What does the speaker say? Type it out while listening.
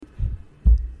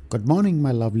Good morning,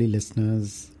 my lovely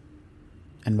listeners,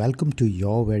 and welcome to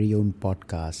your very own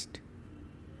podcast,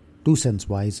 2 Cents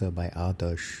Wiser by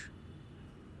Adarsh,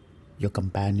 your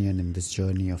companion in this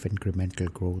journey of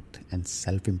incremental growth and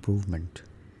self-improvement,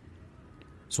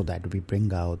 so that we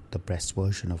bring out the best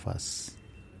version of us.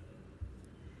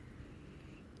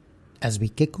 As we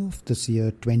kick off this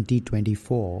year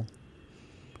 2024,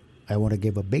 I want to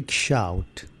give a big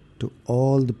shout to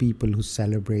all the people who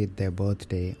celebrate their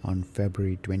birthday on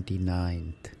February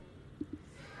 29th.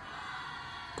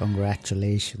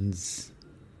 Congratulations.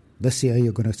 This year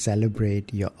you're going to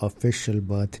celebrate your official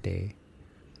birthday.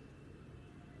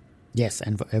 Yes,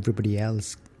 and for everybody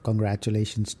else,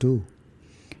 congratulations too,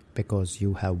 because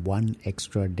you have one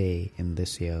extra day in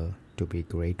this year to be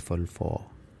grateful for.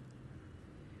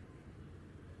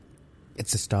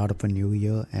 It's the start of a new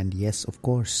year, and yes, of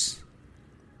course,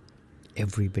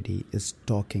 everybody is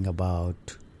talking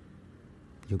about,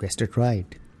 you guessed it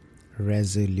right,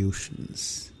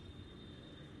 resolutions.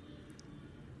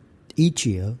 Each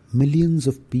year, millions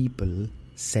of people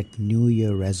set New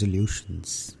Year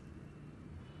resolutions.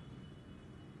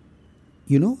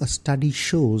 You know, a study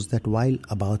shows that while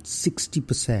about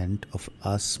 60% of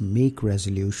us make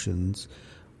resolutions,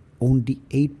 only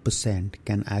 8%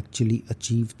 can actually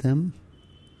achieve them.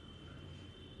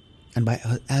 And by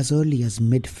as early as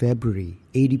mid-February,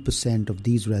 80% of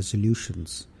these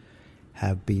resolutions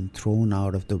have been thrown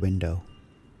out of the window.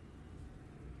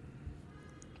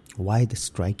 Why the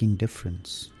striking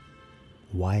difference?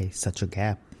 Why such a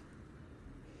gap?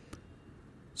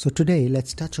 So today,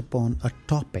 let's touch upon a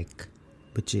topic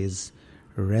which is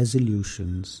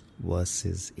resolutions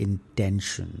versus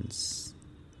intentions.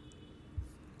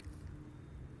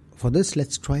 For this,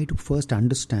 let's try to first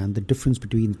understand the difference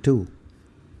between the two.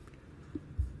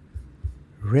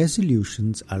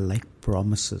 Resolutions are like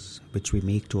promises which we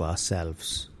make to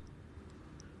ourselves.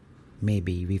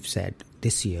 Maybe we've said,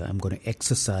 this year I'm going to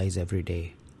exercise every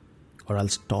day, or I'll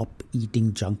stop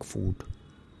eating junk food,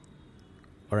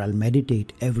 or I'll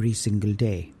meditate every single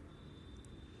day.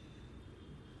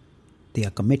 They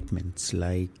are commitments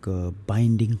like a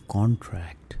binding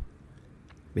contract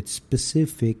with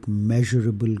specific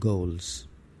measurable goals,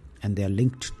 and they are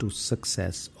linked to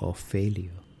success or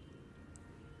failure.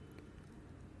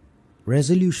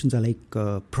 Resolutions are like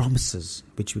promises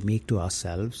which we make to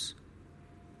ourselves,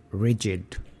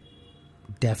 rigid,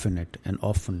 definite, and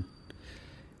often,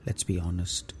 let's be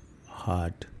honest,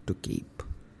 hard to keep.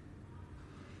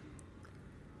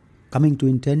 Coming to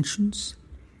intentions,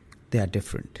 they are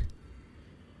different.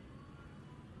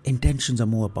 Intentions are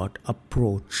more about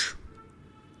approach,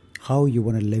 how you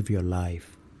want to live your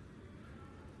life.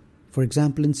 For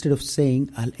example, instead of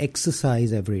saying, I'll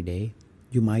exercise every day,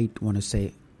 you might want to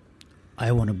say,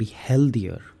 I want to be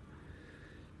healthier.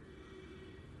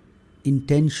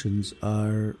 Intentions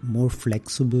are more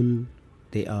flexible,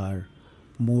 they are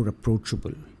more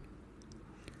approachable.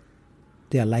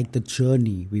 They are like the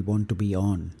journey we want to be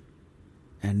on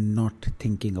and not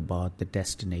thinking about the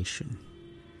destination.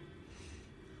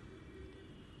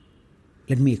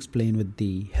 Let me explain with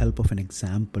the help of an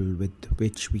example with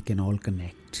which we can all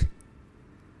connect.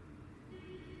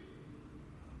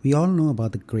 We all know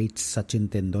about the great Sachin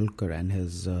Tendulkar and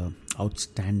his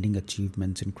outstanding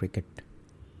achievements in cricket.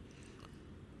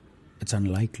 It's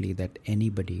unlikely that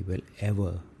anybody will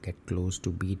ever get close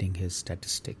to beating his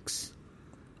statistics.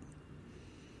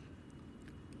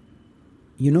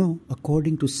 You know,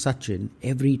 according to Sachin,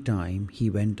 every time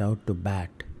he went out to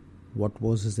bat, what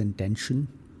was his intention?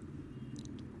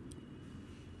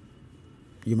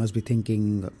 You must be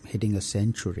thinking hitting a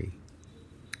century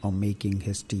or making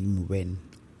his team win,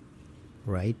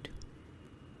 right?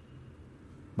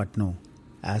 But no,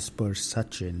 as per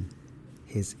Sachin,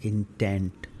 his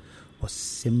intent was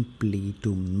simply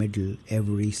to middle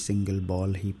every single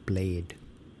ball he played.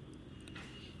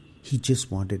 He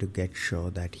just wanted to get sure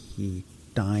that he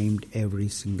timed every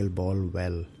single ball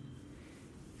well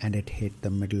and it hit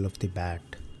the middle of the bat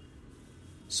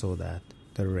so that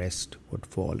the rest would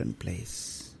fall in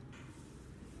place.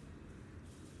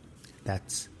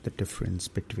 That's the difference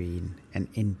between an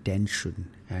intention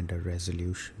and a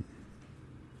resolution.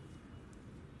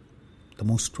 The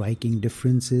most striking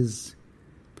difference is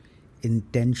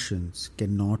intentions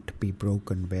cannot be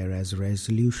broken, whereas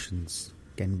resolutions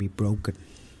can be broken.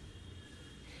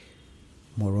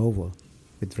 Moreover,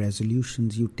 with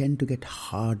resolutions, you tend to get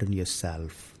hard on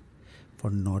yourself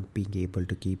for not being able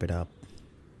to keep it up.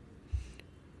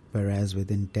 Whereas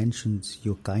with intentions,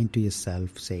 you're kind to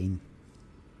yourself, saying,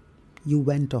 you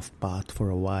went off path for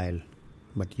a while,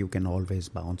 but you can always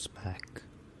bounce back.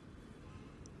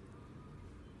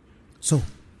 So,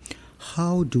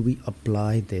 How do we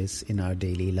apply this in our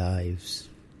daily lives?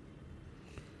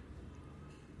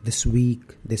 This week,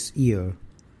 this year,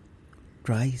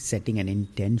 try setting an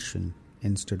intention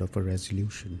instead of a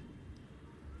resolution.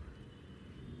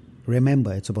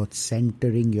 Remember, it's about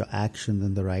centering your actions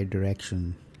in the right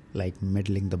direction, like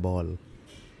middling the ball,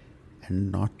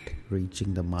 and not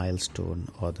reaching the milestone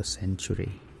or the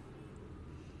century.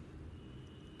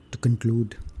 To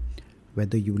conclude,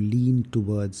 whether you lean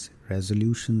towards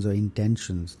resolutions or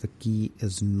intentions, the key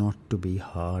is not to be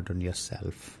hard on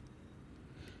yourself,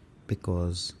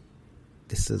 because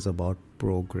this is about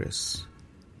progress,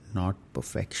 not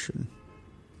perfection.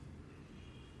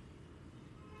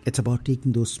 It's about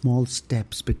taking those small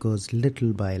steps, because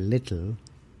little by little,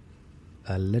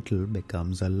 a little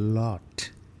becomes a lot.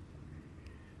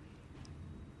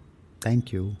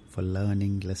 Thank you for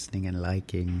learning, listening, and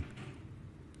liking.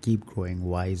 Keep growing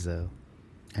wiser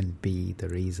and be the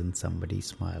reason somebody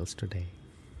smiles today.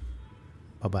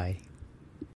 Bye-bye.